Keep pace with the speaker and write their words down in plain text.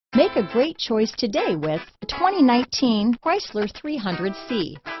Make a great choice today with the 2019 Chrysler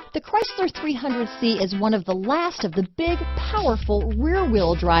 300C. The Chrysler 300C is one of the last of the big, powerful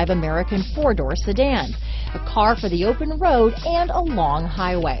rear-wheel drive American four-door sedans, a car for the open road and a long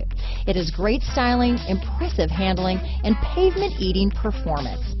highway. It has great styling, impressive handling, and pavement-eating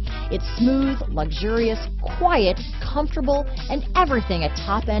performance. It's smooth, luxurious, quiet, comfortable, and everything a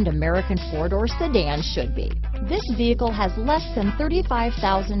top-end American four-door sedan should be. This vehicle has less than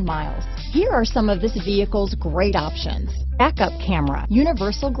 35,000 miles. Here are some of this vehicle's great options: backup camera,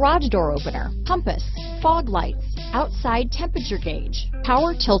 universal garage door opener, compass, fog lights, outside temperature gauge,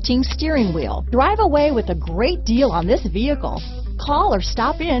 power tilting steering wheel. Drive away with a great deal on this vehicle. Call or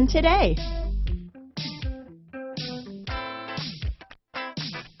stop in today.